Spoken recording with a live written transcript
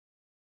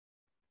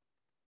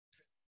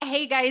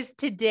Hey guys,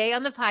 today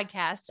on the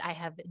podcast, I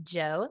have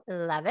Jo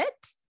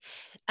Leavitt.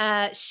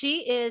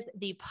 She is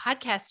the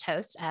podcast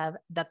host of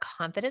The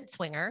Confident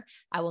Swinger.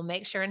 I will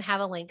make sure and have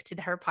a link to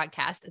her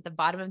podcast at the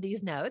bottom of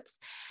these notes.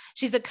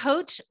 She's a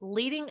coach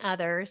leading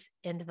others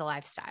into the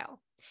lifestyle.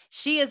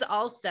 She is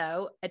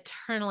also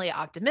eternally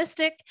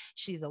optimistic.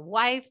 She's a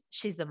wife.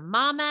 She's a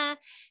mama.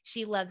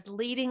 She loves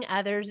leading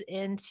others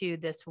into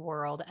this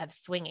world of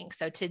swinging.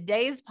 So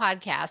today's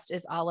podcast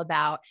is all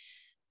about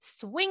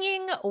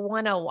Swinging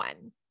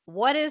 101.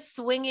 What is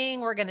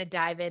swinging? We're going to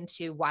dive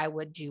into why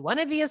would you want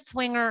to be a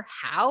swinger?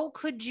 How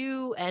could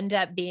you end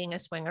up being a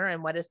swinger?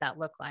 And what does that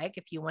look like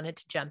if you wanted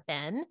to jump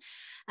in?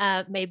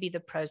 Maybe the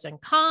pros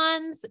and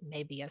cons,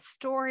 maybe a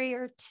story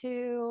or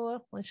two.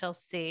 We shall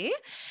see.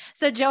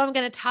 So, Jo, I'm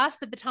going to toss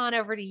the baton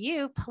over to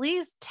you.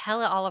 Please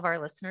tell all of our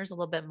listeners a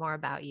little bit more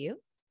about you.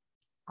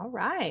 All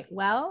right.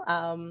 Well,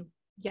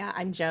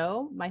 I'm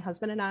Jo. My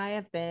husband and I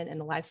have been in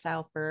the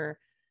lifestyle for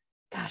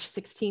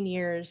 16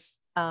 years.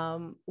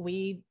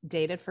 We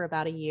dated for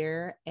about a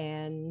year,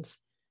 and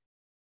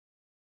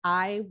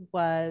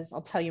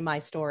I'll tell you my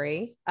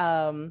story.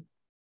 I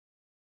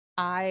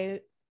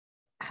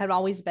had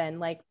always been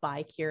like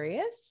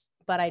bi-curious,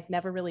 but I'd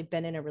never really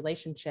been in a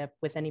relationship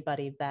with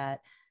anybody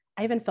that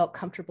I even felt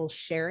comfortable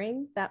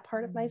sharing that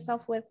part of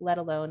myself with, let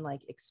alone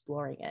like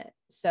exploring it.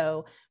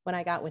 So when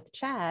I got with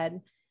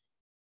Chad,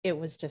 it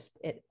was just,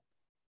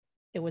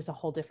 it was a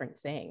whole different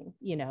thing,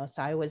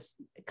 so I was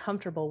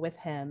comfortable with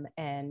him.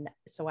 And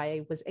so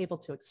I was able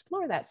to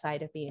explore that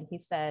side of me. And he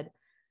said,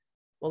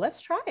 well,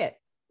 let's try it.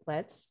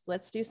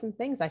 Let's do some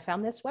things. I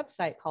found this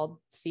website called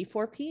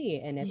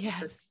C4P, and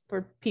it's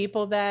for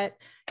people that,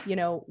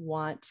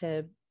 want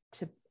to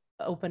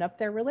open up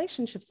their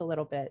relationships a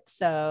little bit.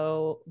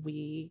 So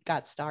we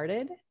got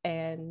started,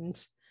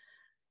 and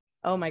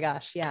oh my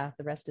gosh, yeah,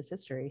 the rest is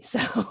history. So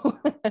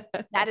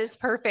that is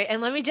perfect.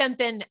 And let me jump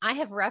in. I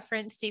have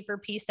referenced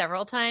C4P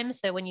several times.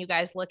 So when you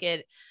guys look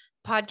at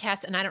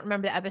podcasts, and I don't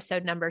remember the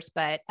episode numbers,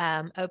 but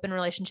Open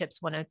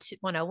Relationships 102,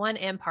 101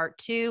 and part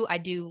 2, I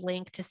do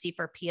link to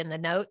C4P in the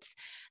notes.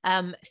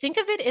 Think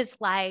of it as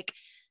like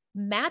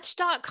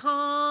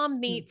Match.com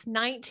meets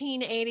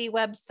 1980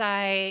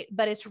 website,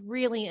 but it's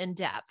really in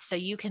depth. So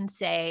you can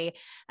say,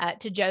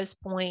 to Jo's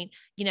point,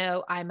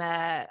 I'm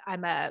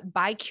a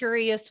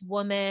bi-curious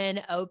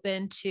woman,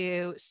 open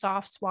to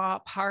soft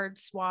swap, hard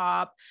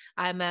swap.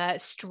 I'm a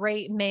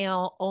straight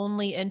male,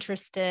 only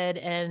interested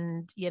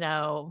in,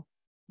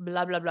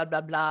 blah, blah, blah,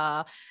 blah,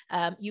 blah.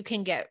 You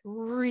can get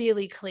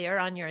really clear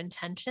on your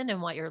intention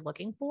and what you're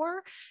looking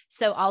for.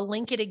 So I'll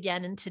link it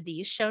again into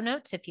these show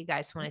notes if you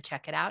guys want to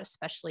check it out,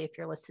 especially if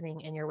you're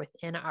listening and you're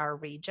within our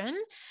region.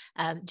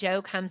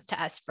 Jo comes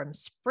to us from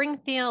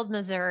Springfield,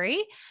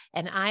 Missouri,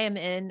 and I am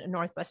in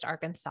Northwest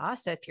Arkansas.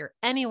 So if you're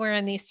anywhere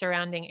in these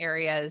surrounding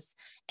areas,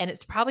 and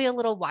it's probably a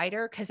little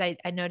wider because I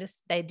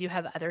noticed they do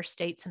have other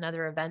states and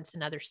other events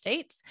in other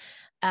states.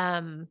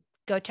 Go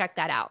check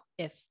that out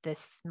if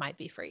this might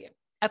be for you.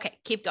 Okay,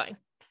 keep going.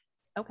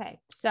 Okay.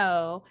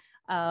 So,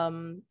 how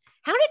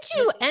did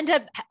you end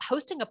up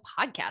hosting a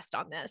podcast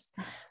on this?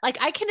 Like,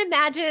 I can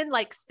imagine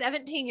like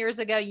 17 years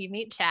ago, you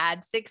meet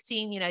Chad,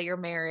 16, you're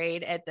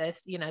married at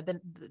this,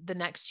 the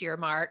next year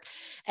mark.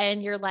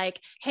 And you're like,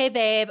 hey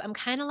babe, I'm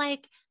kind of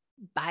like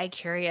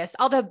bi-curious,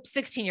 although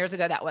 16 years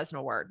ago, that wasn't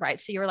a word, right?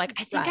 So you were like,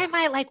 I think I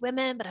might like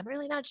women, but I'm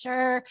really not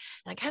sure. And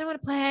I kind of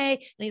want to play.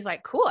 And he's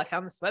like, cool, I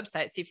found this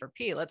website,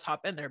 C4P. Let's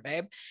hop in there,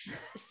 babe.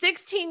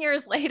 16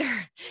 years later,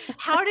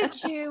 how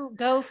did you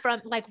go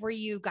from were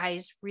you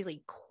guys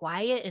really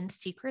quiet and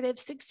secretive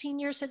 16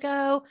 years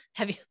ago?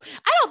 I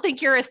don't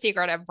think you're a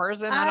secretive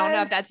person. I don't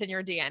know if that's in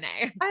your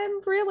DNA. I'm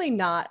really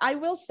not. I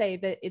will say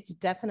that it's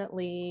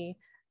definitely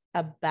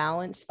a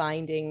balance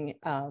finding.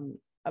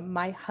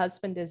 My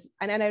husband is,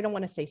 and I don't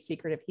want to say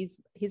secretive.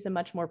 He's a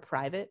much more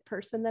private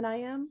person than I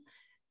am.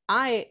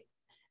 I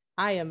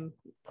am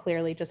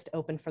clearly just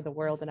open for the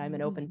world, and I'm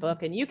an open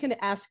book, and you can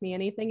ask me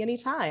anything,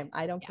 anytime.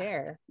 I don't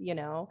care,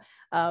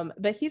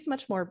 but he's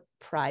much more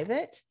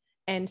private.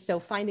 And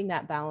so finding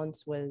that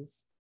balance was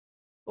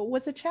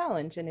a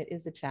challenge, and it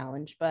is a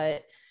challenge,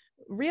 but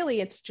really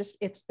it's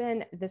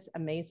been this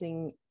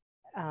amazing,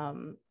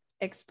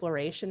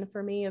 exploration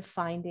for me of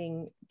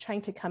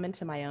trying to come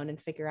into my own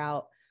and figure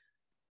out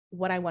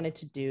what I wanted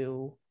to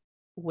do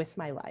with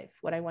my life,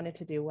 what I wanted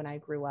to do when I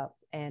grew up,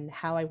 and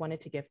how I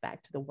wanted to give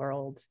back to the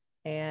world.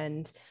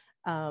 And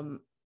I'm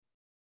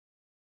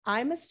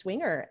a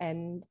swinger,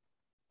 and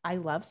I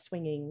love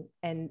swinging,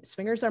 and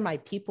swingers are my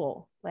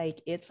people. Like,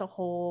 it's a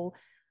whole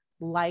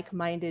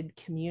like-minded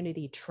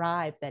community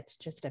tribe that's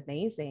just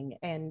amazing.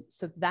 And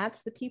so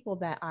that's the people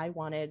that I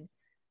wanted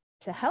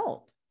to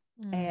help.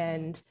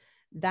 And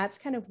that's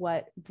kind of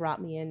what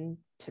brought me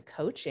into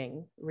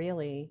coaching,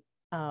 really.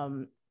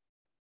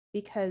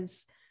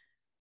 Because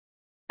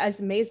as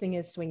amazing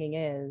as swinging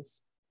is,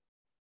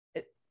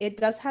 it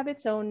does have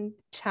its own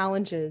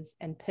challenges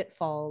and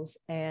pitfalls,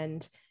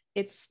 and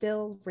it's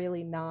still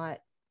really not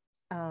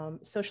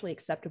socially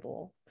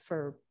acceptable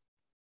for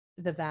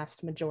the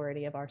vast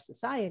majority of our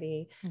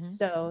society.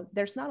 So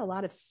there's not a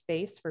lot of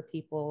space for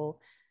people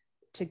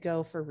to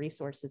go for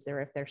resources,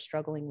 or if they're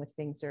struggling with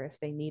things, or if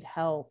they need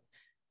help,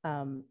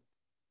 to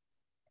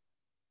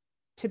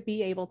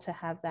be able to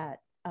have that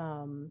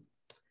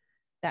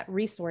that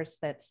resource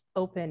that's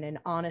open and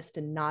honest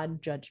and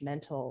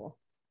non-judgmental,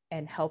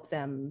 and help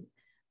them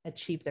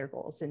achieve their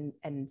goals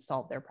and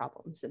solve their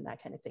problems and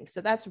that kind of thing.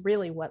 So that's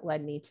really what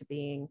led me to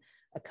being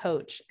a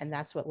coach. And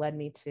that's what led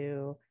me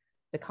to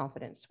the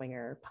Confident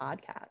Swinger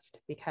podcast,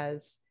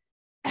 because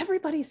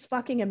everybody's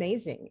fucking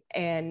amazing.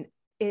 And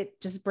it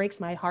just breaks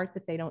my heart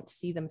that they don't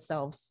see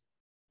themselves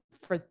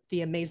for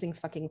the amazing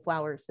fucking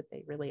flowers that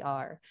they really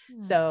are.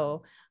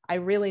 So I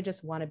really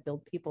just want to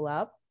build people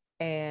up.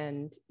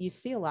 And you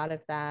see a lot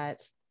of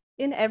that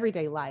in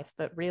everyday life,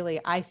 but really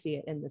I see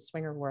it in the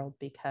swinger world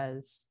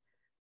because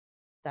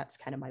that's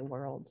kind of my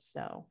world.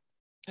 So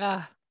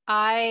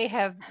I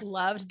have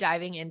loved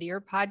diving into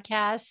your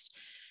podcast,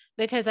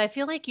 because I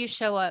feel like you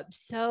show up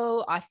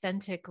so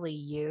authentically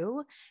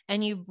you,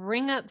 and you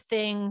bring up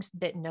things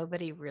that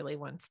nobody really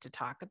wants to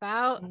talk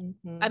about.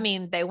 I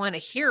mean, they want to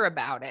hear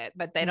about it,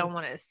 but they don't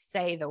want to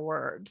say the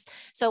words.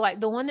 So like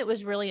the one that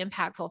was really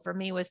impactful for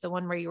me was the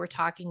one where you were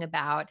talking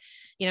about,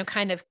 you know,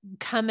 kind of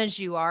come as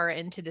you are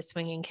into the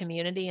swinging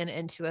community and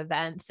into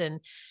events.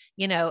 And,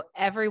 you know,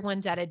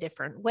 everyone's at a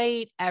different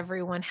weight.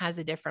 Everyone has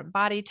a different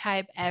body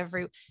type,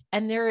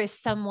 and there is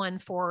someone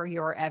for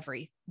your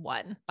everyone.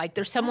 Like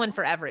there's someone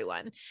for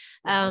everyone.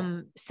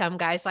 Some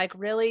guys like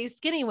really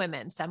skinny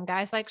women, some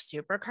guys like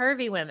super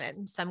curvy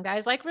women, some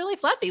guys like really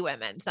fluffy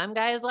women, some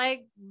guys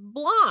like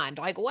blonde,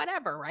 like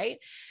whatever. Right.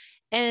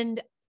 And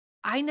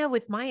I know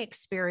with my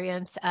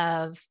experience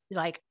of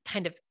like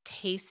kind of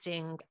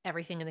tasting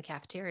everything in the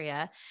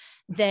cafeteria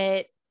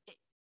that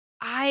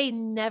I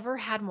never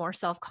had more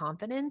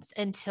self-confidence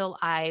until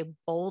I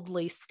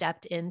boldly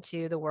stepped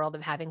into the world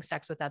of having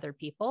sex with other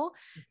people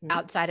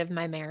outside of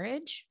my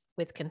marriage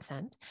with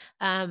consent.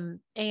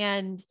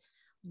 And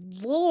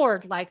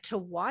Lord, like to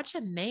watch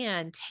a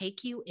man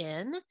take you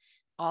in,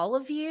 all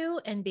of you,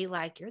 and be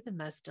like, you're the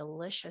most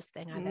delicious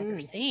thing I've ever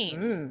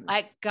seen.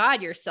 Like,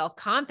 God, your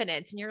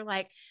self-confidence. And you're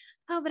like,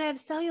 oh, but I have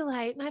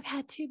cellulite and I've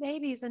had 2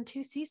 babies and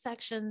 2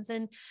 C-sections.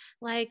 And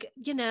like,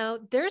 you know,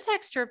 there's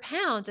extra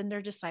pounds. And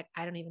they're just like,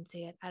 I don't even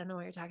see it. I don't know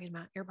what you're talking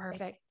about. You're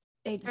perfect.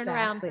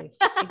 Exactly.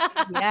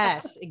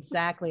 Yes,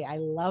 exactly. I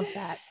love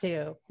that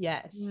too.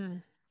 Yes.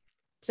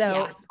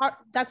 So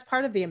that's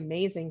part of the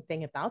amazing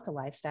thing about the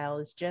lifestyle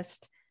is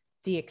just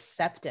the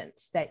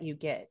acceptance that you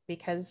get,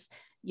 because,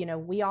 you know,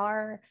 we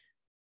are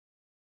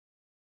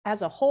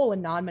as a whole a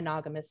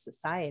non-monogamous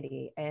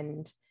society.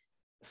 And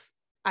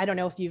I don't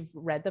know if you've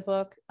read the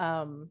book,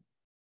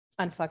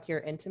 Unfuck Your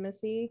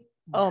Intimacy.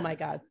 Oh my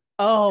God.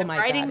 Oh my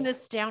God. I'm writing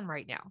this down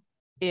right now.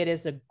 It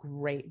is a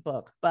great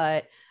book,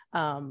 but,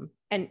 and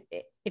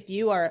if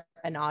you are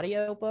an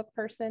audiobook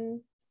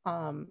person,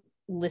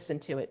 listen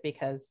to it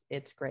because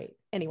it's great.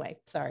 Anyway,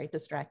 sorry,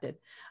 distracted.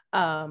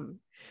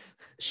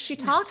 She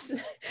talks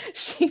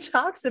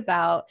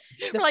about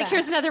like,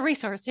 here's another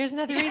resource. Here's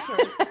another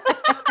resource.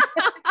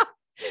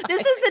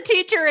 This is the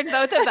teacher in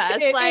both of us.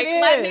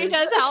 Let me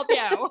just help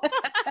you.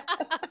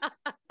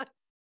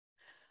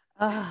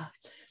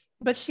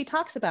 But she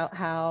talks about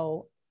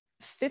how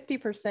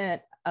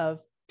 50%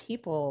 of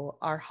people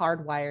are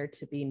hardwired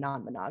to be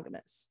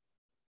non-monogamous,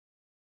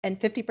 and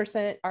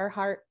 50%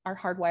 are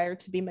hardwired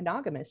to be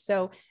monogamous.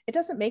 So it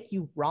doesn't make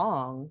you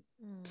wrong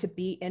to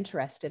be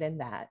interested in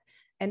that.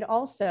 And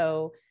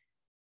also,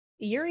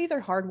 you're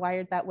either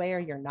hardwired that way or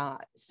you're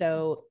not.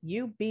 So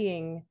you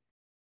being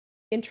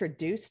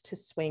introduced to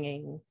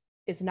swinging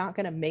is not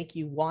going to make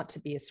you want to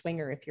be a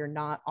swinger if you're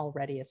not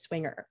already a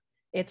swinger.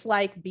 It's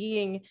like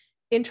being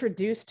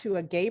introduced to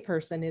a gay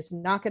person is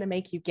not going to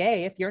make you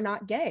gay if you're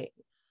not gay.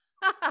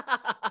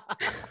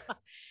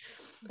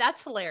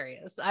 That's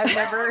hilarious. I've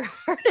never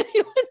heard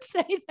anyone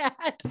say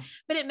that,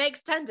 but it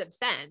makes tons of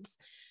sense.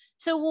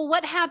 So, well,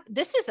 what happened?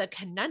 This is a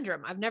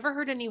conundrum. I've never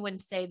heard anyone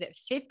say that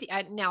 50.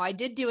 Now, I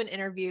did do an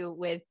interview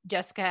with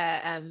Jessica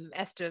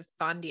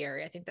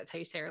Estefandieri. I think that's how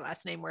you say her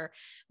last name, where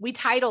we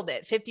titled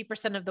it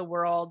 50% of the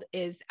world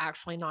is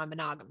actually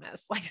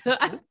non-monogamous. Like,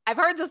 I've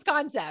heard this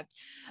concept,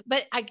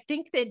 but I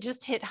think that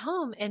just hit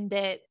home, and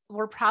that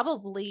we're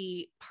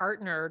probably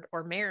partnered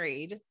or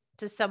married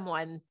to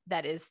someone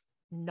that is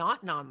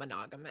not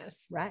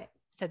non-monogamous. Right.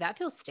 So that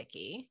feels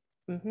sticky.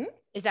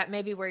 Is that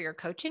maybe where your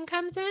coaching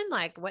comes in?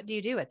 Like, what do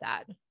you do with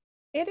that?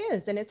 It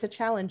is. And it's a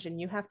challenge. And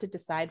you have to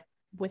decide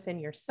within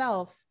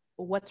yourself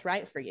what's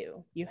right for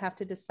you. You have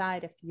to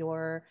decide if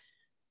your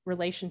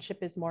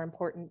relationship is more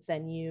important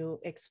than you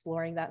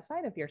exploring that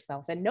side of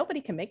yourself. And nobody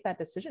can make that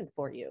decision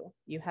for you.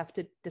 You have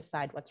to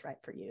decide what's right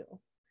for you.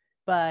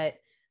 But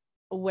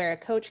where a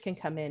coach can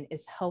come in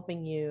is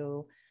helping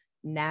you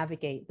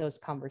navigate those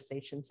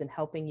conversations and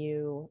helping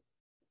you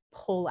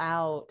pull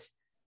out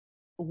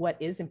what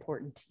is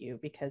important to you,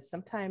 because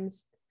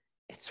sometimes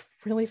it's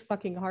really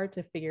fucking hard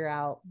to figure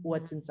out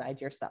what's inside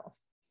yourself.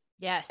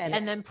 Yes.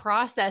 And then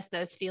process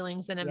those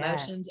feelings and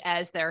emotions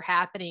as they're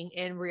happening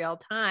in real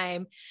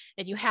time.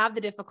 And you have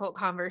the difficult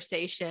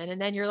conversation.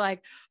 And then you're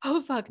like, oh,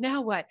 fuck,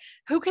 now what?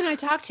 Who can I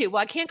talk to?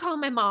 Well, I can't call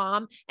my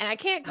mom and I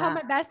can't call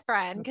my best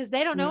friend because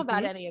they don't know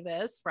about any of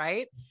this.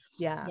 Right.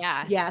 Yeah.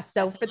 Yeah. Yeah.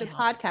 So for the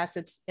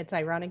podcast, it's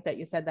ironic that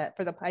you said that.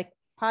 For the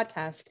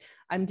podcast,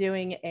 I'm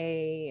doing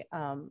a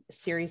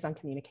series on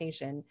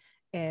communication.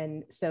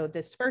 And so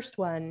this first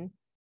one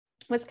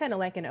was kind of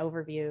like an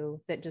overview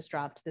that just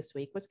dropped this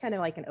week, was kind of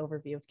like an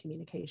overview of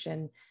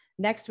communication.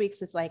 Next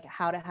week's is like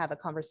how to have a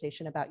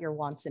conversation about your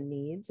wants and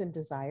needs and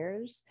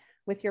desires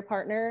with your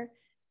partner.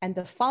 And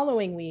the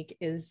following week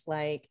is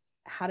like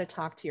how to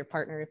talk to your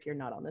partner if you're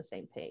not on the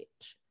same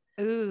page.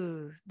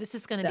 Ooh, this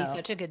is going to be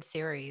such a good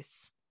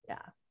series. Yeah.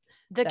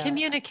 The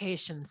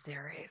communication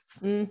series.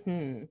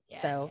 Mm-hmm.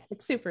 Yes. So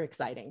it's super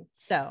exciting.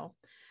 So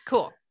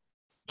cool.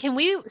 Can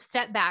we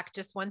step back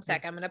just one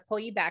sec? I'm going to pull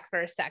you back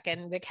for a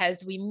second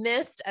because we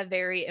missed a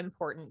very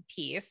important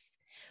piece,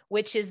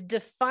 which is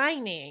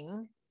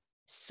defining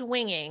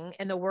swinging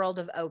in the world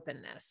of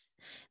openness.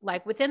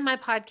 Like within my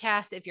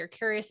podcast, if you're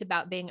curious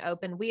about being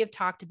open, we have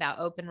talked about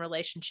open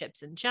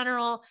relationships in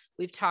general.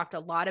 We've talked a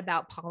lot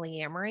about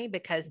polyamory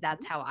because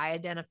that's how I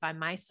identify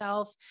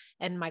myself,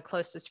 and my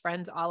closest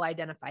friends all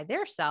identify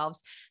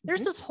themselves.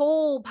 There's this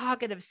whole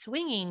pocket of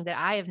swinging that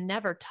I have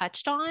never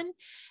touched on.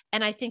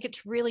 And I think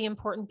it's really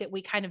important that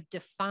we kind of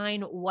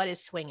define what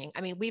is swinging.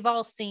 I mean, we've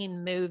all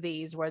seen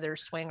movies where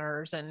there's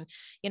swingers and,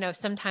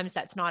 sometimes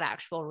that's not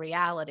actual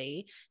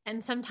reality.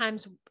 And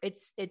sometimes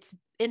it's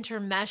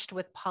intermeshed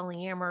with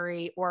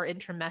polyamory or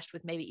intermeshed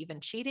with maybe even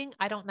cheating.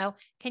 I don't know.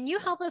 Can you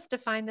help us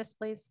define this,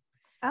 please?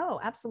 Oh,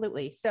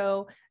 absolutely.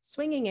 So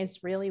swinging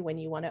is really when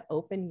you want to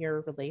open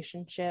your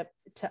relationship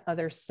to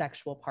other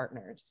sexual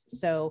partners.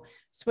 So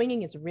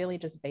swinging is really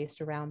just based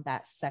around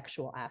that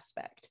sexual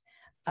aspect.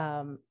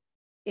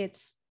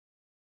 It's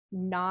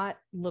not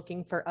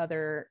looking for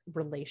other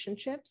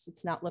relationships.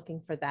 It's not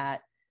looking for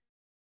that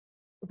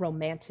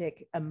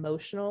romantic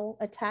emotional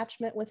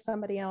attachment with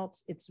somebody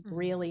else. It's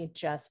really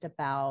just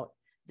about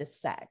the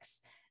sex.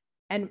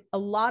 And a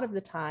lot of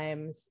the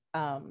times,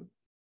 that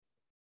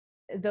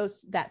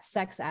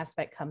sex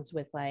aspect comes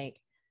with like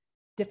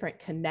different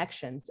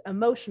connections,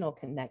 emotional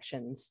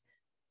connections,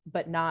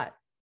 but not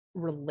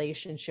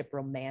relationship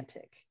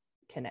romantic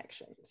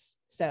connections.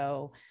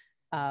 So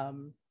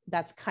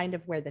that's kind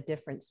of where the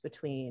difference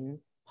between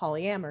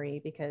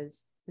polyamory,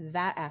 because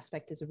that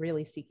aspect is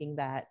really seeking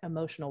that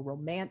emotional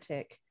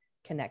romantic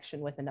connection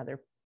with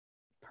another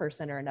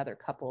person or another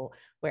couple,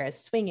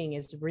 whereas swinging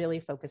is really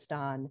focused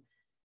on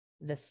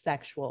the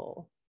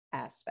sexual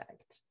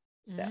aspect.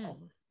 So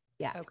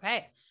yeah.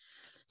 Okay.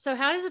 So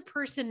how does a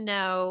person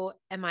know,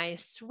 am I a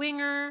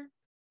swinger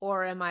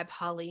or am I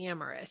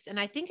polyamorous? And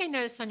I think I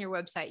noticed on your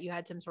website, you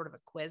had some sort of a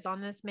quiz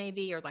on this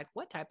maybe, or like,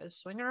 what type of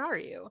swinger are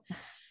you?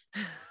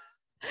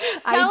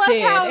 Tell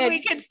us how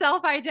we can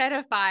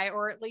self-identify,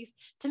 or at least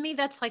to me,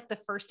 that's like the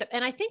first step.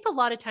 And I think a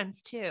lot of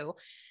times too,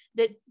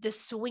 that the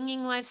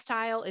swinging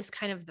lifestyle is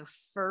kind of the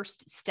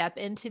first step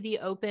into the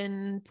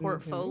open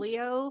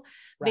portfolio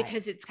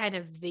because it's kind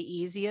of the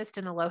easiest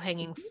and the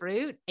low-hanging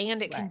fruit,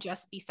 and it can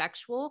just be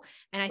sexual.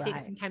 And I think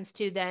sometimes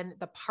too, then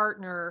the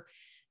partner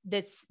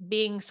that's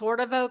being sort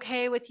of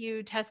okay with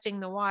you testing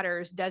the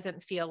waters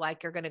doesn't feel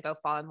like you're going to go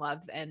fall in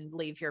love and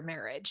leave your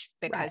marriage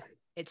because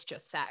it's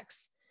just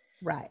sex.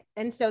 Right.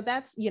 And so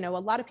that's, a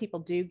lot of people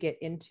do get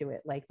into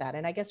it like that.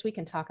 And I guess we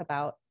can talk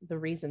about the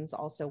reasons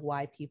also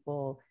why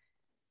people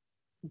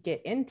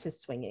get into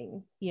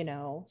swinging,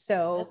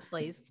 so yes,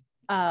 please.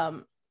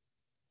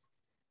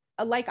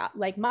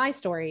 Like my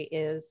story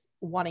is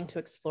wanting to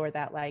explore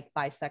that like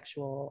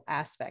bisexual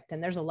aspect.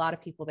 And there's a lot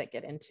of people that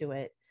get into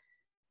it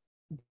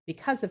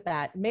because of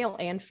that, male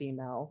and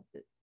female.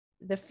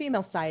 The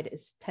female side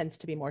tends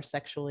to be more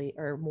sexually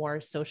or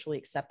more socially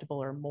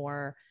acceptable or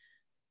more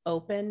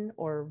open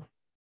or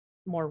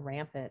more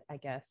rampant, I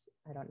guess.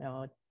 I don't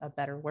know a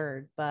better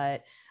word,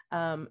 but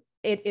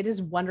it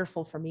is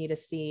wonderful for me to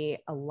see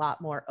a lot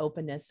more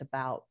openness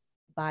about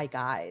bi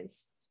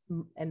guys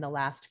in the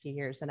last few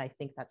years. And I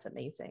think that's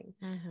amazing.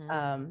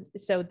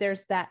 So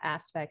there's that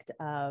aspect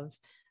of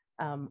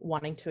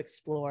wanting to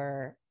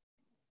explore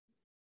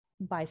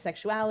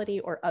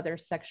bisexuality or other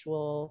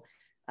sexual,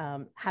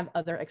 have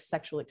other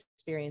sexual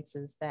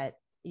experiences that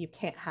you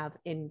can't have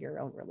in your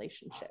own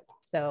relationship.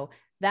 So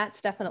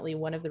that's definitely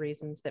one of the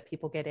reasons that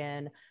people get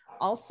in.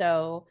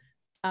 Also,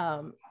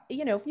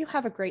 if you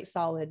have a great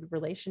solid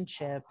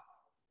relationship,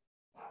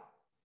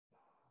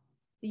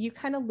 you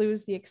kind of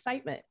lose the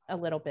excitement a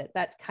little bit.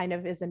 That kind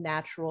of is a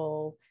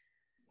natural,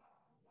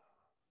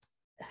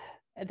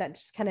 that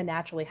just kind of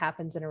naturally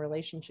happens in a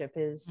relationship,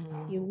 is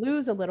you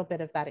lose a little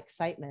bit of that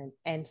excitement.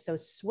 And so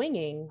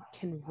swinging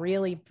can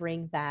really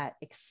bring that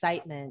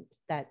excitement,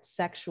 that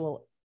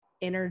sexual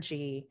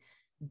energy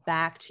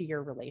back to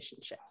your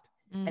relationship.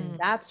 And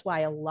that's why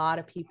a lot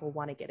of people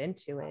want to get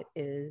into it,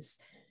 is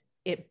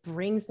it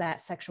brings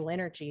that sexual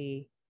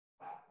energy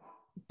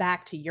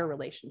back to your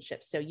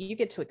relationship. So you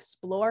get to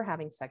explore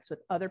having sex with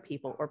other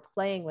people or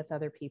playing with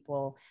other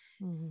people.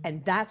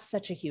 And that's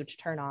such a huge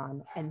turn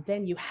on. And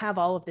then you have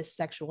all of this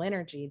sexual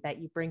energy that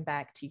you bring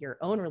back to your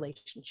own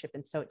relationship.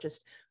 And so it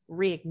just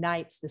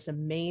reignites this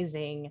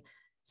amazing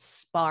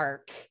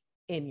spark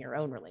in your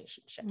own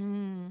relationship.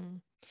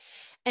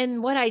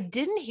 And what I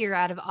didn't hear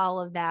out of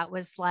all of that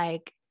was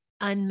like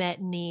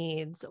unmet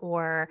needs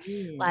or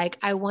like,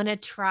 I want to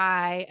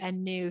try a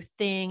new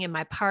thing and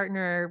my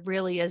partner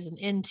really isn't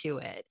into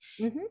it.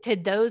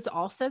 Could those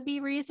also be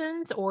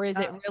reasons, or is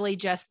it really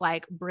just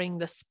like bring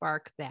the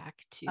spark back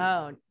to?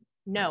 Oh,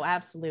 no,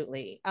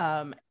 absolutely.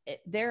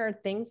 There are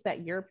things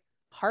that your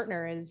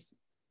partner is,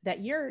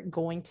 that you're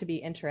going to be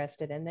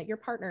interested in that your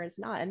partner is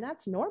not. And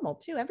that's normal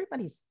too.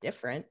 Everybody's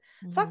different.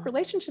 Fuck,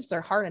 relationships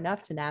are hard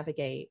enough to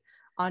navigate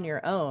on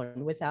your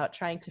own without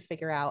trying to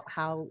figure out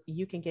how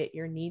you can get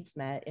your needs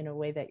met in a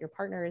way that your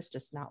partner is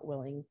just not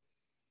willing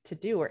to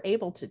do or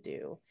able to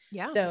do.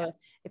 So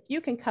if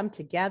you can come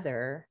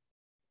together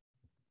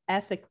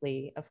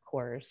ethically, of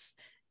course,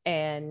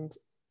 and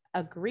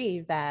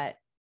agree that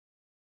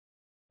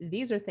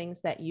these are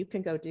things that you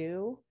can go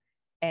do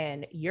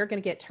and you're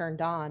going to get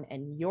turned on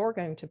and you're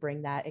going to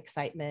bring that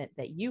excitement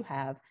that you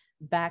have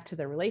back to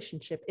the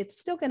relationship, it's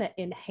still going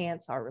to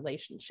enhance our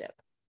relationship.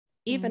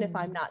 Even if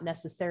I'm not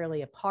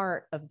necessarily a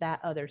part of that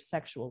other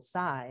sexual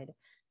side,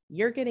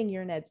 you're getting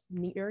your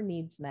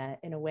needs met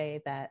in a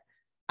way that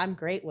I'm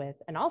great with.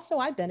 And also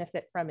I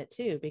benefit from it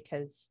too,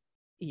 because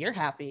you're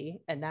happy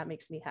and that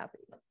makes me happy.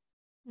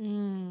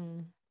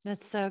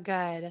 That's so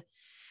good.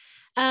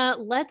 I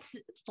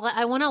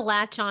want to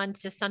latch on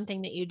to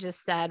something that you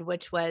just said,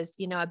 which was,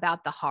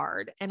 about the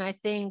hard. And I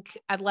think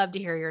I'd love to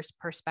hear your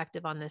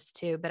perspective on this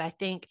too. But I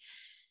think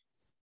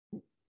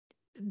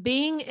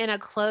being in a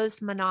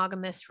closed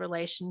monogamous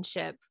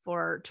relationship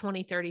for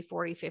 20, 30,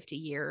 40, 50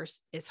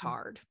 years is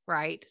hard,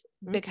 right?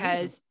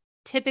 Because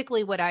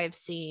typically what I've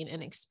seen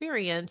and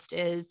experienced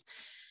is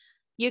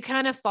you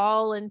kind of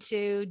fall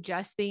into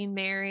just being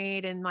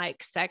married and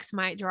like sex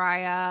might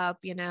dry up,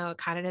 it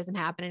kind of doesn't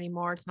happen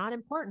anymore. It's not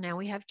important now.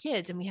 We have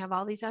kids and we have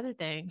all these other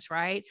things,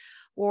 right?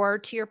 Or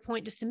to your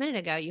point just a minute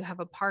ago, you have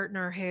a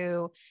partner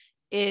who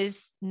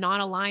is not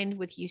aligned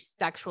with you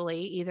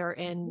sexually, either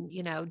in,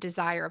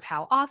 desire of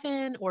how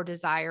often or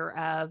desire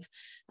of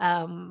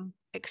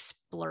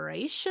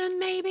exploration,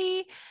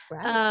 maybe.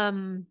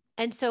 Right.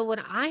 And so what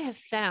I have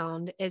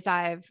found is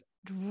I've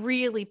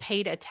really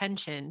paid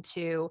attention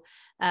to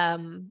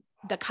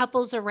the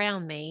couples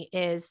around me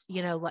is,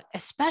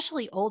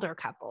 especially older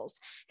couples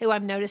who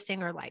I'm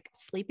noticing are like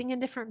sleeping in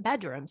different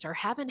bedrooms or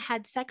haven't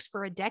had sex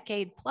for a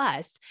decade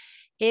plus,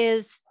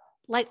 is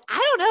like, I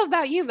don't know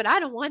about you, but I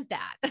don't want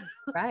that.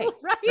 Right.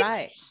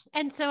 Right.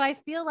 And so I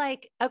feel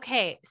like,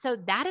 okay, so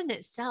that in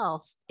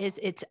itself is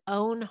its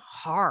own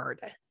hard.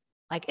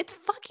 Like it's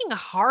fucking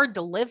hard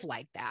to live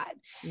like that.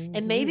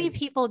 And maybe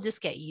people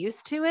just get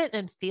used to it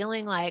and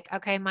feeling like,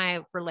 okay,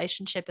 my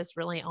relationship is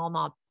really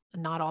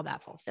not all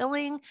that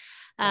fulfilling.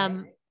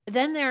 Then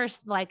there's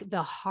like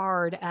the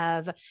hard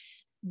of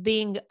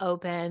being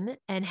open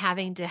and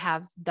having to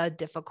have the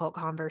difficult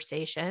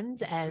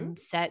conversations and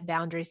set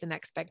boundaries and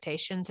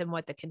expectations and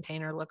what the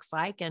container looks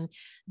like. And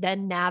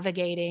then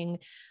navigating,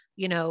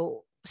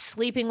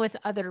 sleeping with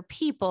other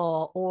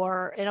people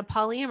or in a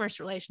polyamorous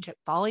relationship,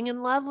 falling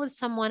in love with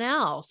someone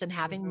else and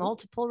having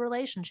multiple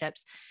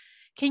relationships.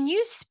 Can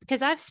you,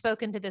 because I've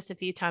spoken to this a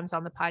few times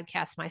on the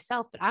podcast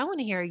myself, but I want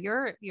to hear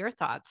your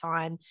thoughts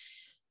on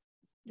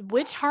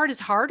which hard is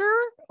harder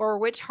or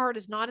which hard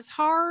is not as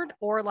hard,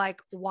 or like,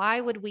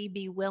 why would we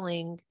be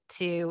willing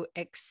to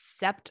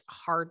accept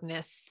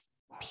hardness,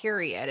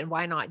 period? And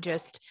why not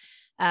just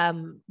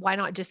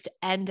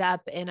end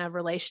up in a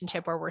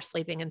relationship where we're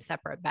sleeping in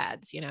separate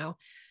beds,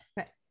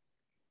 Okay.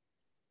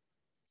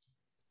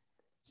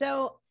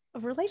 So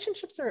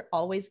relationships are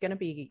always going to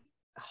be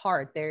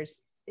hard.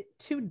 There's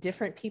two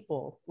different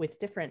people with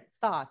different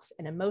thoughts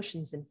and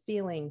emotions and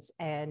feelings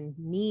and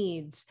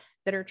needs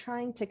that are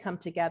trying to come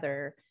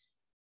together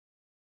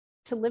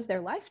to live their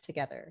life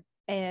together.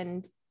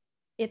 And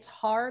it's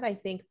hard. I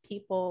think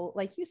people,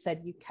 like you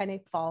said, you kind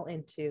of fall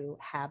into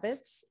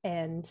habits.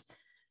 And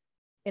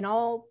in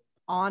all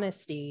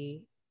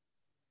honesty,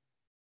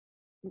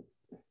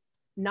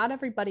 not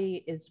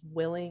everybody is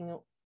willing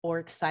or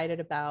excited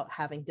about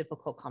having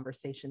difficult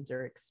conversations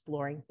or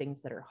exploring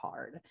things that are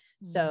hard.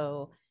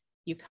 So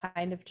you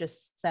kind of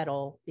just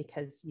settle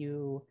because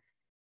you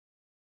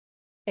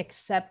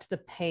accept the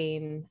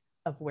pain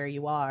of where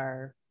you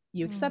are.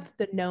 You accept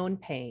the known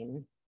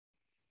pain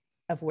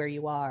of where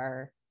you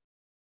are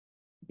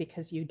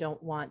because you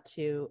don't want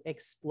to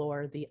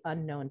explore the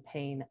unknown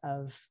pain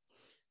of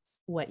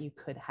what you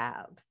could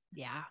have.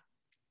 Yeah.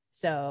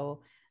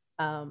 So,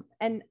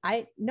 and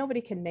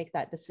nobody can make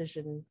that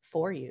decision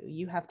for you.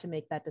 You have to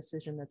make that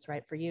decision that's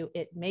right for you.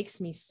 It makes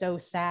me so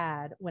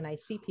sad when I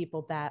see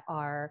people that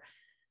are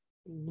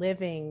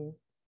living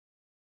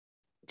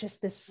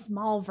just this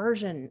small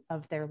version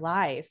of their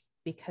life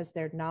because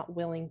they're not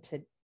willing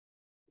to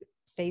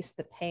face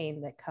the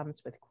pain that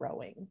comes with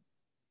growing.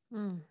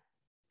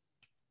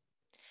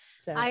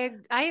 So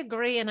I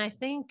agree. And I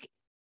think,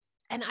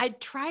 and I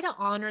try to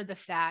honor the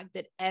fact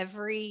that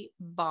every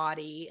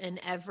body and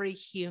every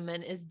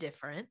human is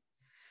different,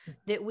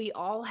 that we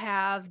all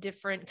have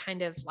different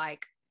kind of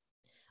like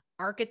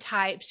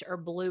archetypes or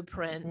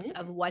blueprints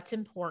of what's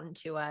important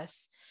to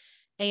us.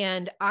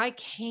 And I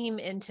came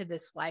into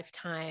this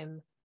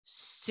lifetime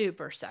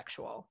super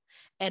sexual,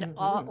 and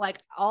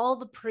all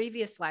the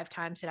previous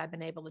lifetimes that I've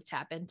been able to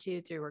tap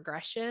into through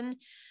regression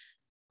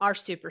are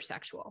super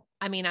sexual.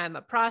 I mean, I'm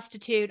a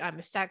prostitute, I'm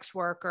a sex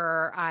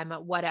worker, I'm a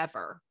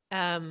whatever.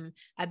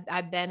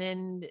 I've been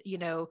in,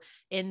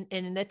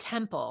 in the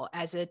temple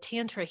as a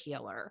tantra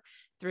healer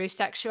through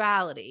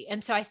sexuality.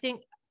 And so I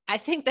think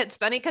that's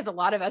funny because a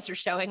lot of us are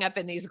showing up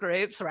in these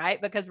groups,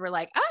 right? Because we're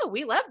like, oh,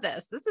 we love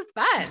this. This is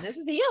fun. This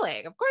is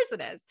healing. Of course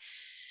it is.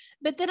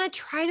 But then I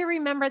try to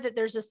remember that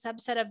there's a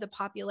subset of the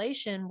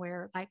population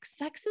where like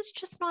sex is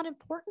just not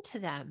important to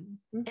them.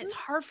 It's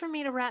hard for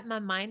me to wrap my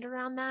mind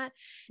around that.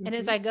 And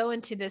as I go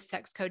into this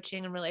sex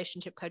coaching and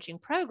relationship coaching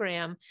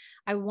program,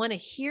 I want to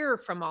hear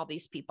from all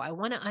these people. I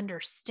want to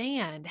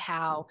understand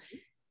how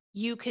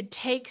you could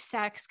take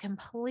sex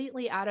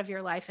completely out of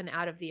your life and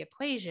out of the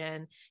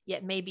equation,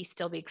 yet maybe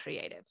still be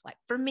creative. Like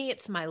for me,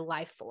 it's my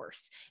life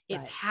force.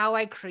 It's how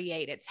I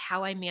create. It's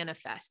how I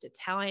manifest. It's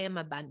how I am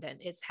abundant.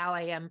 It's how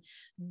I am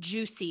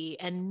juicy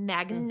and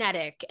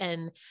magnetic.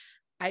 And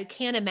I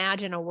can't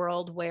imagine a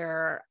world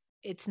where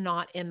it's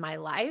not in my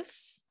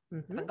life. I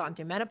haven't gone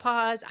through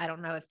menopause. I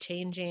don't know if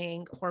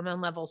changing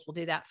hormone levels will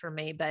do that for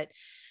me, but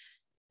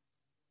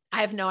I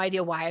have no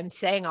idea why I'm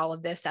saying all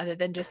of this other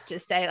than just to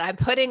say I'm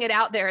putting it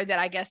out there that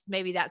I guess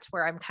maybe that's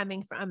where I'm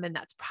coming from. And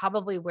that's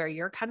probably where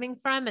you're coming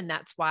from. And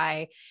that's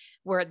why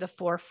we're at the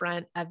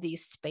forefront of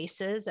these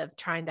spaces of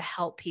trying to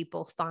help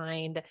people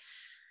find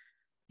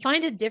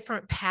a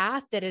different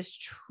path that is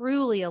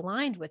truly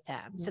aligned with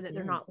them so that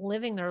they're not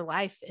living their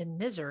life in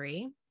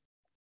misery,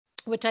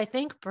 which I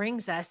think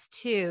brings us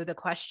to the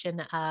question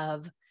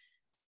of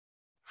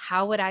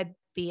how would I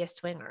be a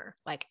swinger?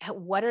 Like,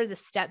 what are the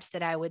steps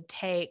that I would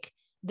take?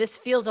 This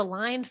feels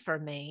aligned for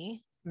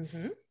me.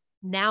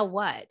 Now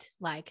what?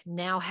 Like,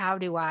 now how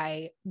do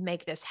I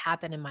make this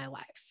happen in my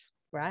life?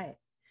 Right.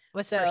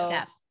 What's the first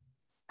step?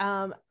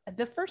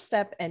 The first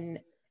step, and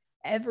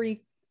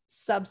every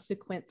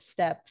subsequent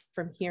step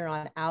from here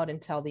on out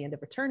until the end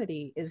of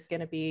eternity, is going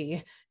to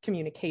be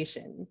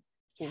communication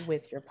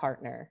with your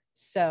partner.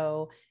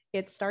 So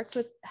it starts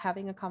with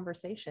having a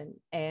conversation,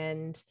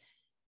 and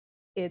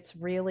it's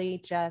really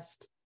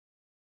just,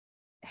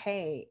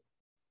 hey,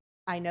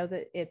 I know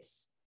that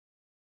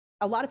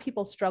a lot of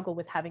people struggle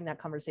with having that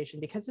conversation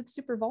because it's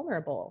super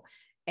vulnerable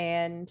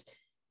and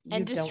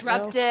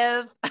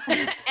disruptive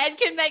and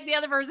can make the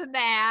other person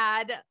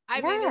mad.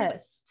 I mean,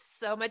 there's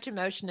so much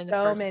emotion in the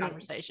first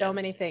conversation. So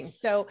many things.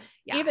 So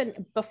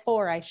even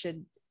before I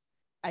should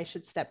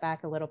step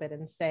back a little bit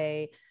and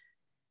say,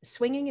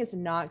 swinging is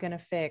not going to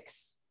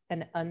fix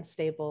an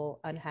unstable,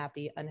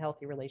 unhappy,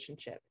 unhealthy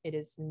relationship. It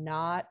is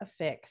not a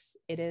fix.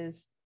 It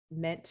is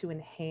meant to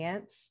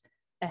enhance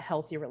a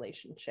healthy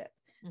relationship.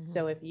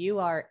 So if you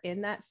are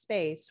in that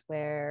space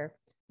where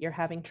you're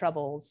having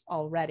troubles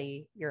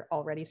already, you're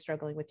already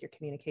struggling with your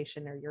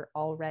communication, or you're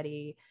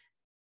already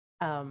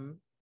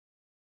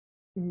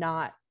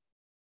not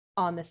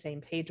on the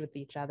same page with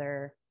each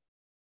other,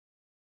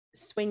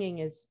 swinging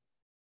is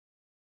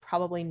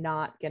probably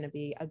not going to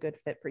be a good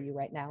fit for you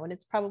right now. And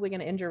it's probably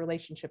going to end your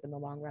relationship in the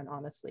long run,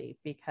 honestly,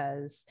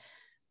 because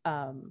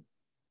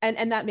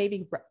and that may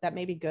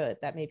be good.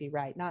 That may be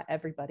right. Not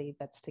everybody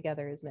that's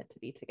together is meant to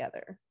be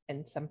together.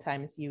 And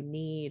sometimes you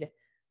need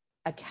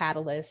a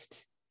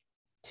catalyst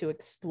to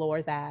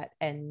explore that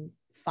and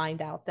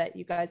find out that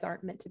you guys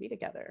aren't meant to be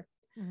together.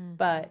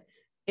 But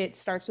it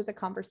starts with a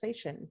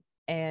conversation,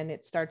 and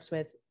it starts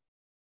with,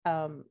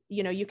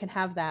 you can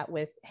have that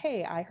with,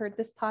 hey, I heard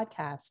this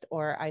podcast,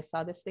 or I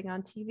saw this thing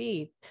on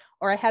TV,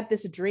 or I had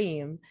this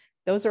dream.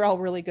 Those are all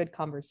really good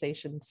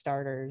conversation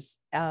starters,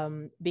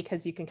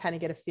 because you can kind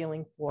of get a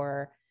feeling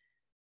for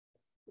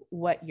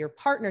what your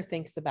partner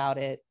thinks about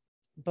it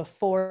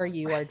before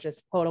you are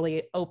just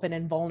totally open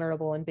and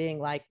vulnerable and being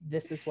like,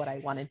 this is what I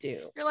want to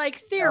do. You're like,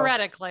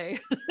 theoretically.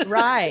 So,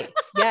 right.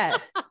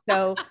 Yes.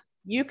 So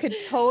you could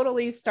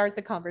totally start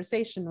the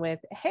conversation with,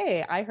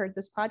 hey, I heard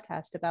this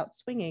podcast about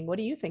swinging. What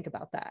do you think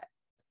about that?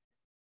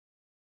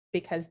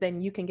 Because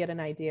then you can get an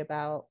idea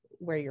about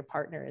where your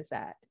partner is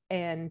at,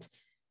 and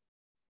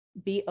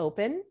be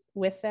open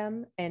with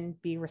them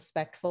and be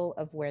respectful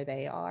of where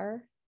they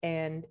are.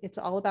 And it's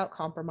all about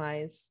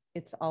compromise.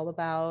 It's all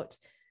about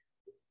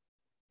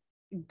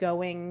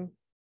going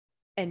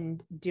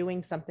and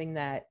doing something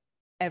that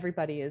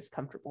everybody is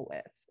comfortable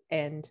with,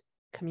 and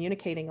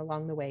communicating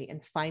along the way,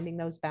 and finding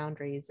those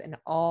boundaries, and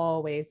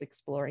always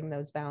exploring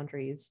those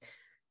boundaries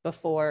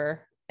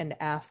before and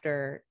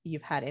after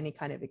you've had any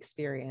kind of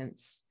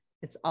experience.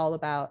 It's all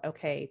about,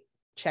 okay,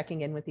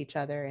 checking in with each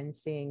other and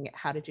seeing,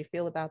 how did you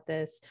feel about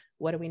this?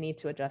 What do we need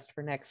to adjust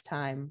for next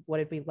time? What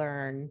did we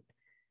learn?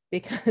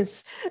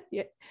 because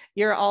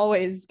you're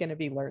always going to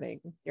be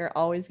learning. You're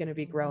always going to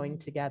be growing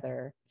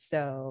together.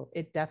 So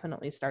it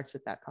definitely starts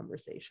with that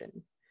conversation.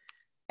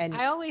 And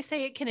I always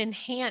say it can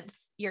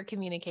enhance your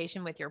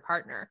communication with your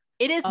partner.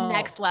 It is Oh,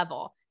 next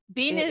level.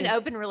 Being in an is.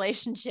 open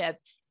relationship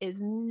is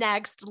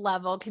next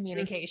level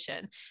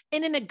communication.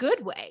 And in a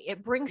good way,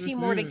 it brings you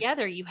more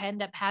together. You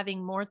end up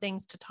having more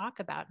things to talk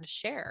about and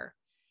share.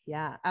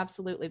 Yeah,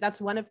 absolutely.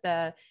 That's one of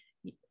the,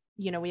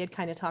 we had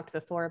kind of talked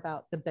before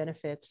about the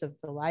benefits of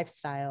the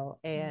lifestyle,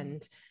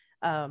 and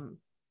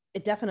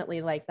it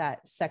definitely, like,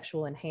 that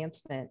sexual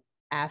enhancement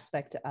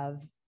aspect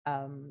of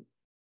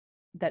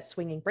that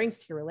swinging brings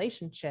to your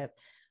relationship,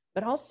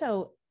 but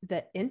also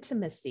the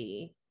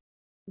intimacy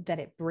that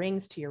it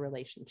brings to your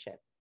relationship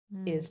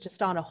is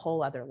just on a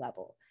whole other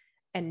level.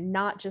 And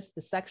not just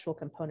the sexual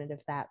component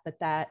of that, but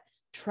that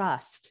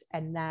trust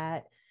and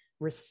that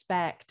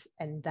respect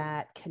and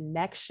that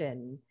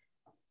connection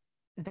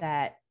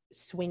that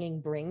swinging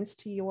brings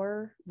to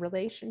your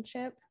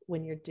relationship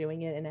when you're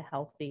doing it in a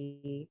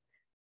healthy,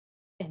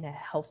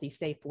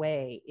 safe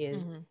way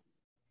is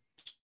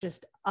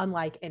just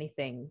unlike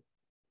anything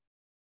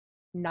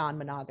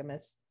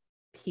non-monogamous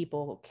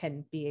people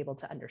can be able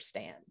to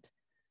understand.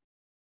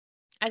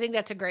 I think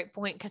that's a great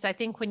point, because I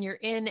think when you're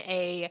in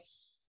a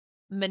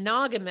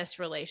monogamous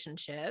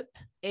relationship,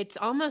 it's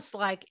almost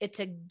like it's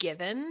a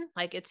given,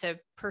 like it's a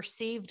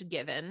perceived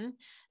given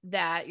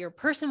that your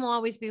person will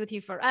always be with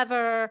you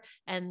forever,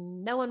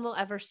 and no one will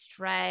ever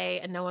stray,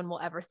 and no one will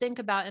ever think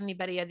about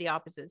anybody of the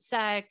opposite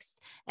sex.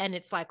 And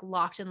it's like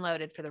locked and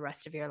loaded for the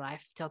rest of your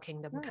life till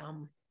kingdom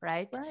come.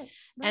 Right.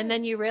 And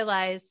then you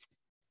realize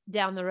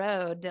down the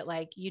road that,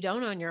 like, you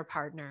don't own your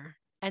partner,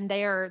 and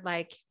they are,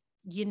 like,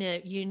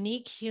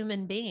 unique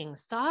human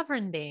beings,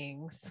 sovereign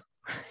beings.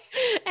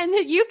 And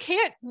that you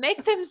can't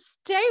make them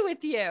stay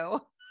with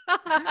you.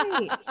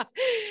 Right.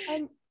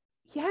 And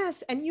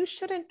yes, and you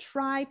shouldn't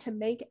try to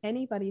make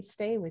anybody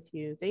stay with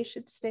you. They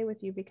should stay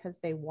with you because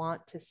they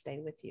want to stay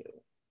with you,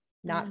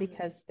 not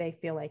because they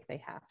feel like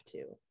they have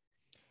to.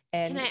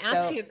 And can I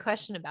ask you a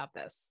question about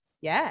this?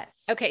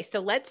 Yes. Okay, so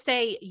let's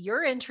say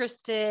you're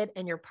interested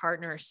and your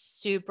partner is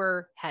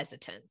super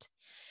hesitant.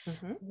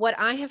 What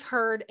I have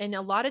heard, and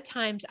a lot of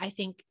times I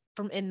think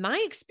in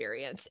my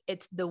experience,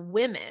 it's the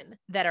women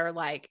that are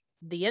like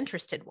the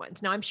interested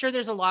ones. Now, I'm sure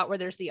there's a lot where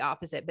there's the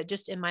opposite, but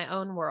just in my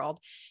own world,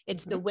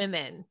 it's the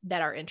women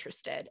that are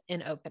interested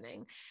in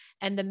opening,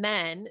 and the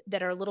men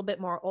that are a little bit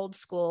more old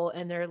school.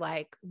 And they're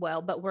like,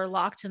 well, but we're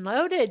locked and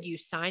loaded. You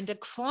signed a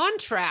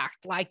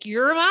contract, like,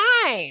 you're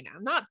mine.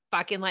 I'm not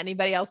fucking letting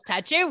anybody else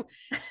touch you.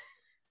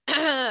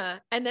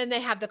 And then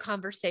they have the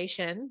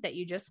conversation that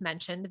you just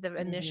mentioned, the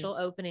initial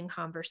opening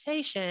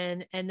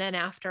conversation. And then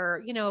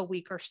after, a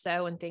week or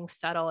so, and things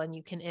settle and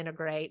you can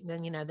integrate, and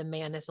then, the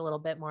man is a little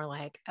bit more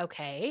like,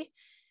 okay,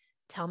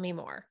 tell me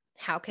more.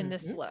 How can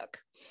this look?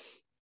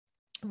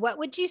 What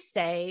would you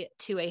say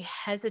to a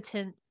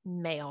hesitant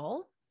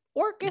male,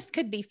 or this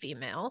could be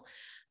female,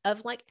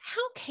 of like,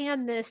 how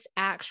can this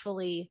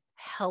actually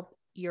help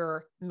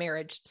your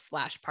marriage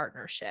 /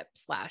 partnership /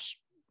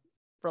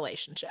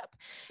 relationship?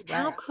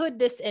 How could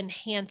this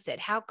enhance it?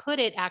 How could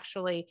it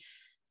actually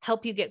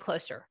help you get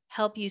closer,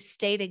 help you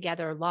stay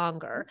together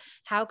longer?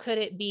 How could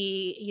it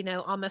be,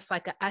 almost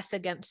like a us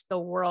against the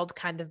world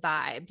kind of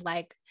vibe?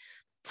 Like,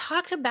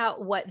 talk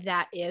about what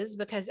that is,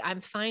 because I'm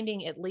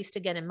finding, at least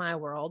again in my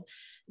world,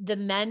 the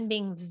men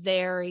being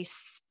very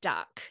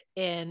stuck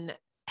in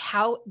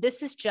how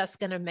this is just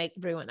going to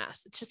ruin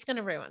us. It's just going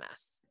to ruin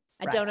us.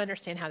 I don't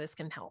understand how this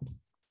can help.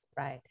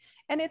 Right.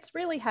 And it's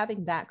really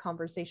having that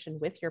conversation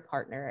with your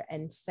partner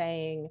and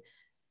saying,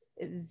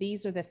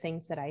 these are the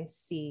things that I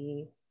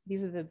see.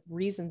 These are the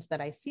reasons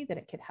that I see that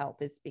it could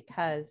help, is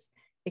because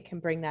it can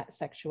bring that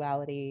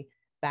sexuality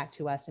back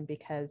to us, and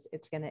because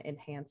it's going to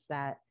enhance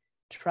that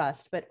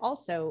trust, but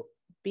also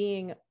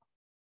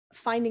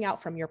finding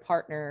out from your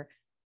partner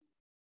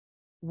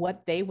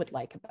what they would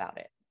like about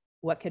it,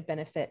 what could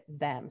benefit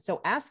them.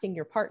 So asking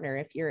your partner,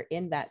 if you're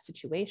in that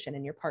situation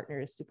and your partner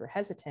is super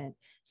hesitant,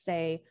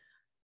 say,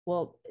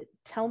 well,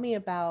 tell me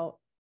about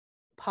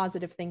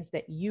positive things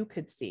that you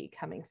could see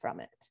coming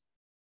from it.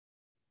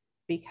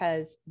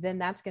 Because then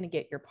that's going to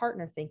get your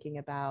partner thinking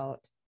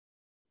about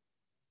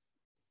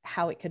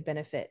how it could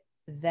benefit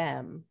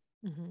them.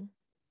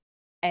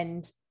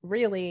 And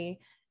really,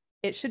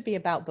 it should be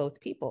about both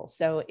people.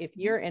 So if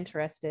you're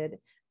interested,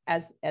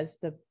 as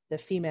the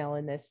female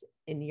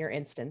in your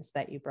instance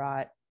that you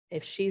brought,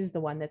 if she's the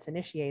one that's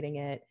initiating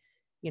it,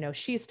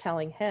 she's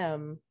telling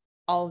him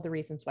all of the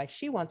reasons why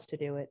she wants to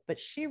do it, but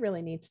she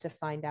really needs to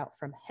find out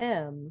from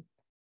him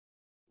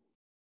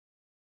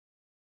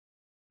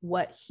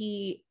what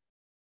he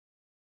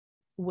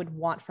would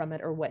want from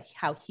it, or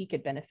how he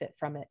could benefit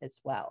from it as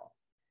well.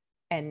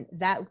 And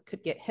that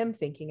could get him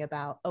thinking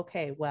about,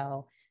 okay,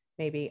 well,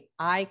 maybe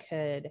I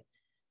could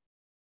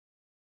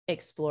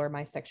explore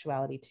my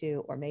sexuality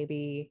too, or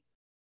maybe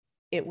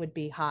it would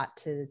be hot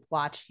to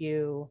watch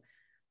you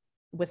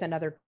with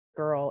another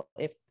girl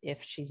if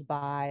she's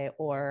bi,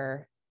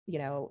 or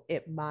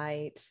it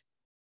might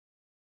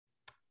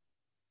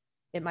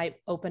it might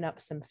open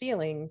up some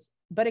feelings.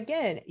 But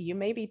again, you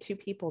may be two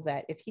people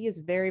that if he is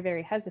very,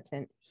 very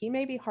hesitant, he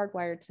may be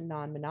hardwired to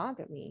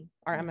non-monogamy,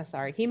 or I'm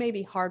sorry, he may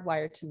be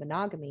hardwired to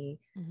monogamy,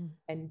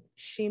 and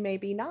she may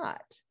be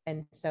not.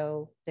 And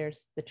so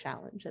there's the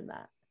challenge in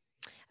that.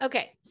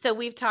 Okay. So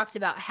we've talked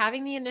about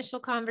having the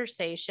initial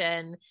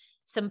conversation,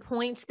 some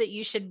points that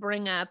you should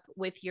bring up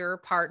with your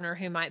partner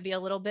who might be a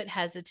little bit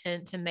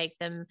hesitant to make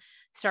them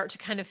start to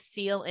kind of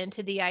feel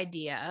into the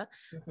idea.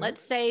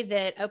 Let's say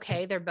that,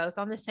 okay, they're both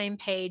on the same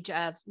page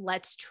of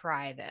let's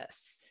try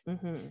this.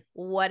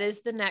 What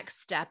is the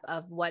next step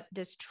of what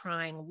does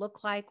trying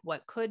look like?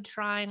 What could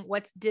trying,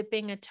 what's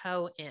dipping a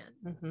toe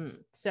in?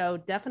 So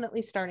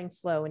definitely starting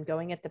slow and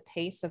going at the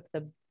pace of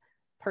the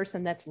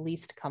person that's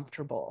least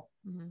comfortable.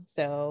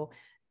 So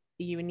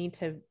you need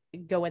to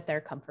go at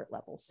their comfort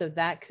level. So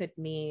that could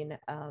mean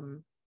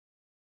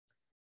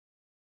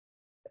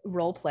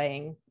role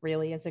playing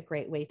really is a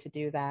great way to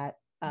do that.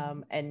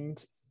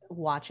 And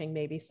watching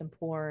maybe some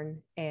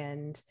porn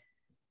and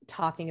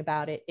talking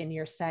about it in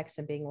your sex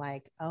and being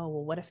like, oh,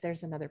 well, what if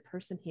there's another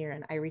person here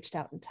and I reached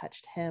out and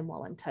touched him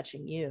while I'm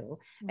touching you,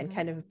 and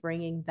kind of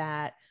bringing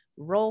that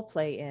role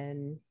play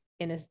in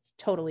a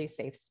totally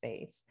safe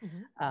space.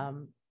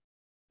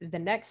 The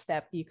next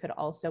step you could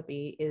also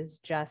be is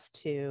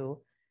just to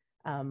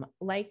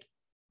like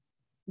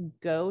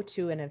go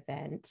to an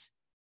event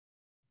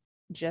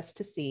just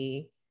to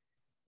see,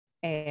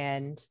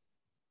 and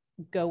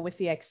go with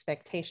the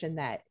expectation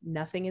that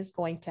nothing is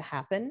going to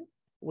happen.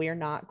 We're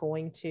not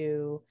going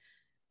to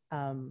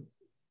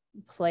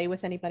play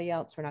with anybody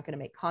else. We're not going to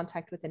make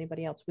contact with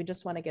anybody else. We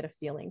just want to get a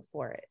feeling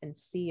for it and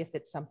see if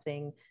it's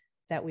something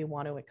that we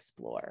want to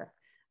explore.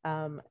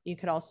 You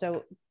could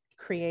also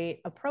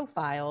create a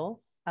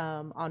profile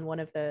on one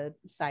of the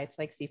sites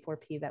like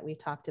C4P that we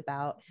talked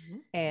about,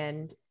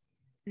 and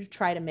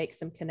try to make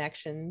some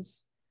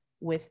connections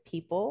with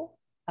people.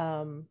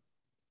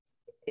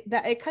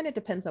 That it kind of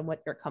depends on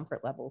what your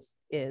comfort levels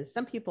is.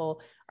 Some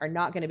people are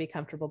not going to be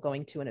comfortable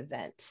going to an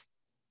event.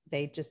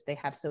 They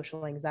have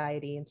social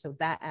anxiety. And so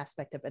that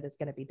aspect of it is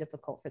going to be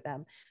difficult for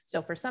them.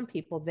 So for some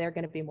people, they're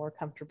going to be more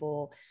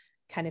comfortable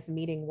kind of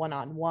meeting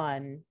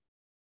one-on-one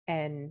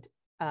and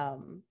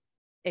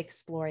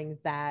exploring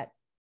that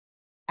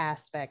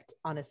aspect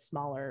on a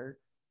smaller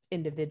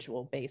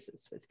individual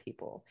basis with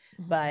people.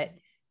 But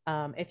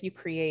if you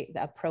create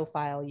a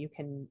profile, you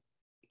can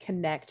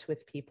connect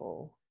with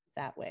people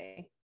that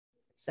way.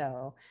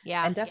 So,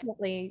 and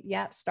definitely,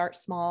 start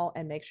small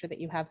and make sure that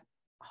you have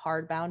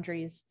hard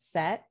boundaries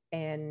set,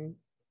 and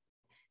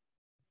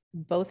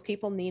both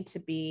people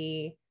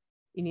you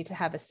need to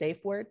have a safe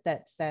word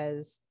that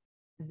says,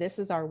 this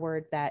is our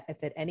word that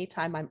if at any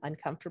time I'm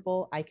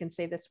uncomfortable, I can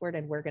say this word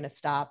and we're going to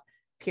stop,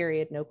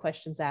 period. No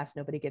questions asked.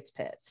 Nobody gets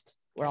pissed.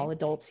 We're all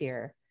adults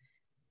here.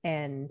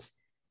 And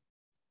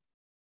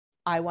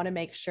I want to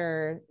make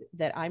sure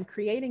that I'm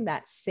creating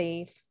that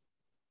safe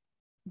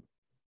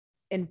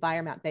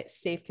environment, that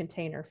safe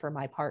container for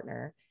my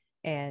partner.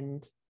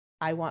 And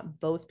I want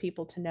both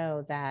people to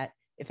know that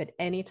if at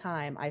any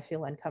time I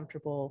feel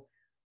uncomfortable,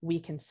 we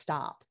can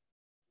stop,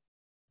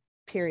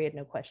 period.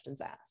 No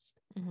questions asked.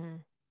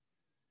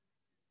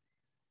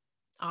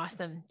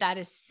 Awesome. That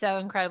is so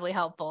incredibly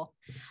helpful.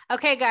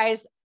 Okay,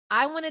 guys,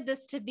 I wanted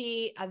this to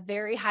be a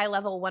very high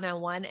level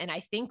 101, and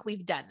I think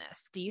we've done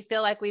this. Do you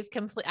feel like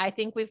I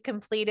think we've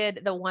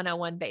completed the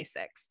 101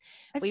 basics.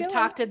 We've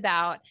talked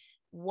about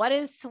what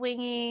is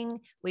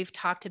swinging. We've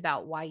talked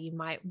about why you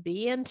might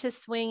be into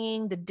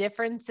swinging, the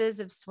differences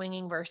of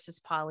swinging versus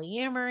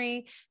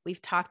polyamory.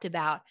 We've talked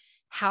about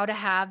how to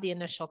have the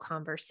initial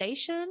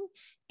conversation.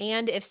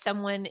 And if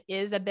someone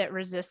is a bit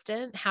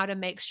resistant, how to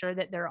make sure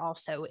that they're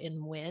also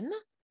in win.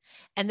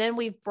 And then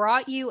we've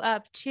brought you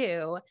up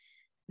to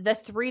the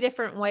 3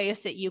 different ways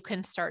that you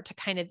can start to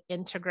kind of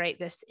integrate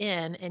this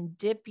in and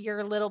dip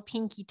your little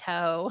pinky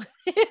toe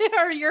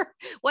or your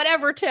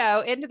whatever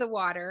toe into the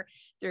water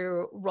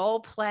through role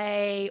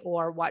play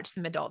or watch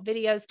some adult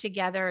videos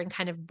together and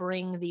kind of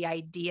bring the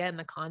idea and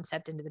the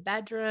concept into the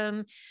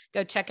bedroom.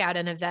 Go check out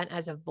an event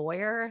as a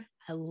voyeur.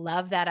 I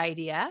love that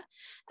idea.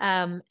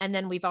 And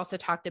then we've also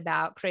talked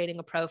about creating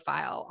a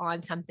profile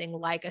on something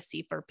like a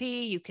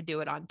C4P. You could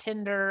do it on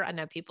Tinder. I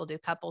know people do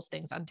couples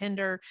things on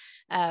Tinder.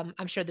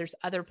 I'm sure there's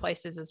other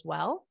places as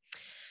well.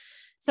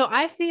 So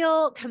I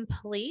feel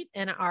complete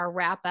in our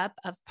wrap up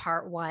of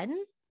part 1.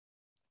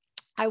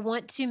 I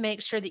want to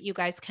make sure that you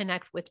guys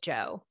connect with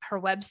Jo. Her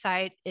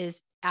website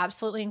is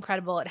absolutely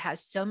incredible. It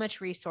has so much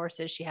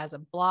resources. She has a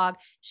blog.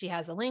 She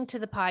has a link to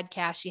the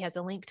podcast. She has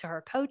a link to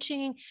her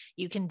coaching.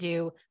 You can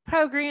do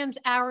programs,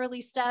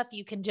 hourly stuff.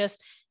 You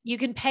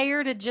can pay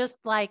her to just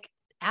like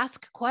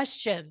ask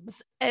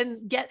questions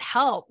and get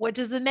help, which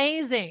is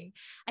amazing.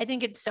 I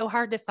think it's so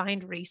hard to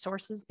find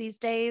resources these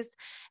days.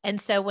 And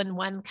so when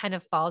one kind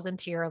of falls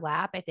into your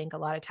lap, I think a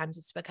lot of times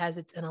it's because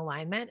it's in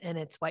alignment and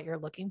it's what you're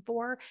looking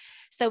for.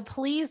 So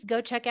please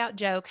go check out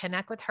Jo,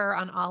 connect with her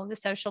on all of the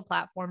social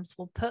platforms.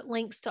 We'll put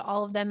links to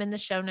all of them in the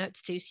show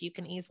notes too, so you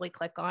can easily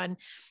click on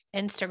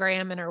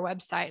Instagram and her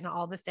website and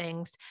all the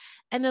things.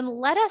 And then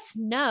let us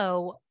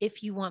know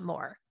if you want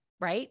more,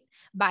 right?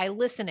 By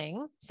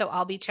listening. So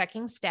I'll be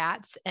checking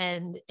stats.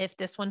 And if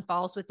this one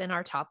falls within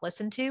our top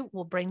listen to,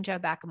 we'll bring Jo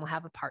back and we'll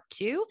have a part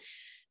 2.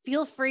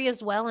 Feel free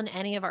as well in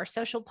any of our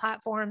social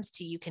platforms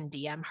you can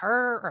DM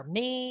her or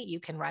me. You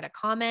can write a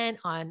comment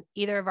on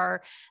either of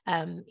our,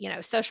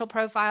 social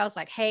profiles.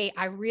 Like, hey,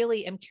 I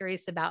really am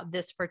curious about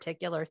this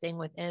particular thing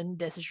within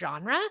this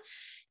genre.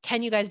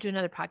 Can you guys do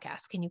another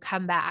podcast? Can you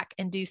come back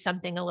and do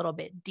something a little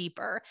bit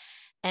deeper?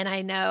 And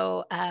I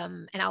know,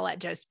 and I'll let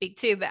Jo speak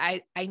too, but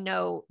I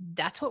know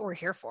that's what we're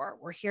here for.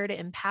 We're here to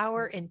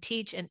empower and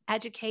teach and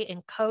educate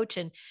and coach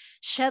and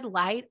shed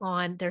light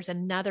on there's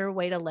another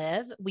way to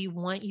live. We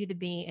want you to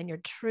be in your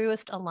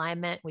truest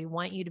alignment. We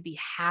want you to be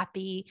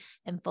happy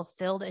and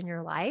fulfilled in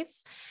your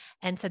life.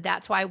 And so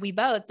that's why we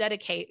both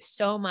dedicate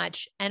so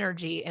much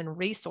energy and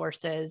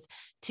resources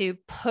to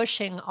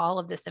pushing all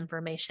of this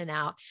information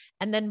out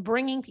and then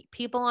bringing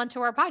people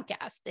onto our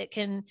podcast that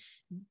can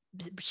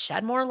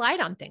shed more light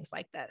on things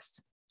like this.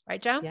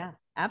 Right, Jo? Yeah,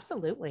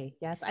 absolutely.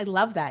 Yes. I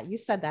love that. You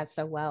said that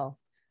so well.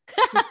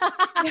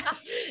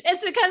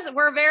 It's because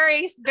we're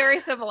very, very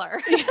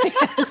similar.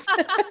 Yes.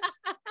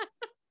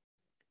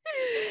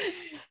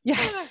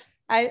 Yes.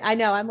 I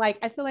know. I'm like,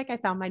 I feel like I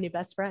found my new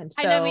best friend.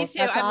 So I know, me too.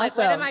 I'm awesome. like,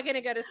 when am I going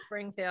to go to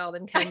Springfield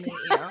and come meet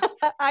you?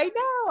 I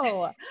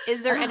know.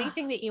 Is there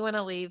anything that you want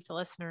to leave the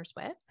listeners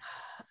with?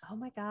 Oh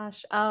my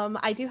gosh.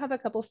 I do have a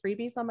couple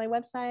freebies on my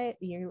website.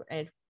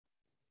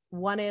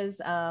 One is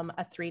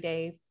a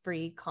 3-day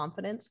free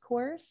confidence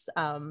course.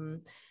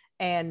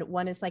 And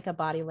one is like a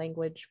body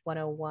language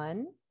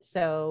 101.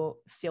 So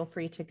feel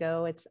free to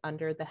go. It's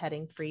under the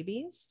heading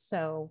freebies.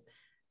 So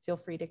feel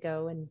free to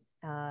go and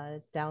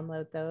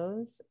download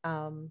those.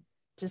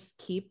 Just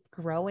keep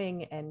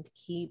growing and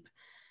keep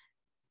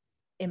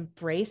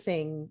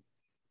embracing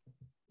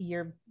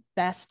your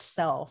best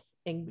self.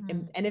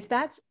 And if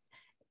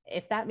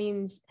that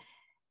means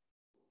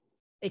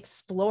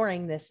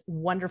exploring this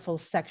wonderful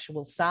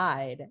sexual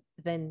side,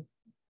 then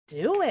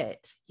do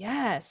it.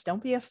 Yes.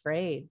 Don't be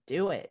afraid.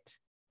 Do it.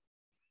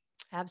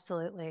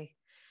 Absolutely.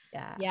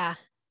 Yeah. Yeah.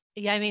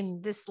 Yeah. I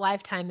mean, this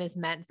lifetime is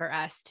meant for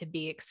us to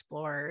be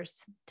explorers,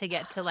 to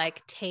get to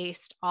like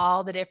taste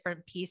all the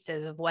different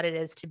pieces of what it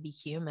is to be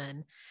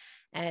human.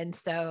 And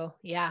so,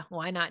 yeah,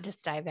 why not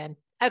just dive in?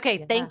 Okay.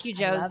 Yeah, thank you,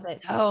 Jo,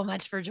 it. so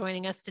much for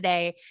joining us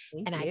today.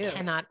 Thank you. I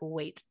cannot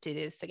wait to do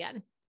this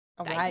again.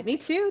 All Bye. right. Me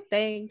too.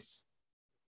 Thanks.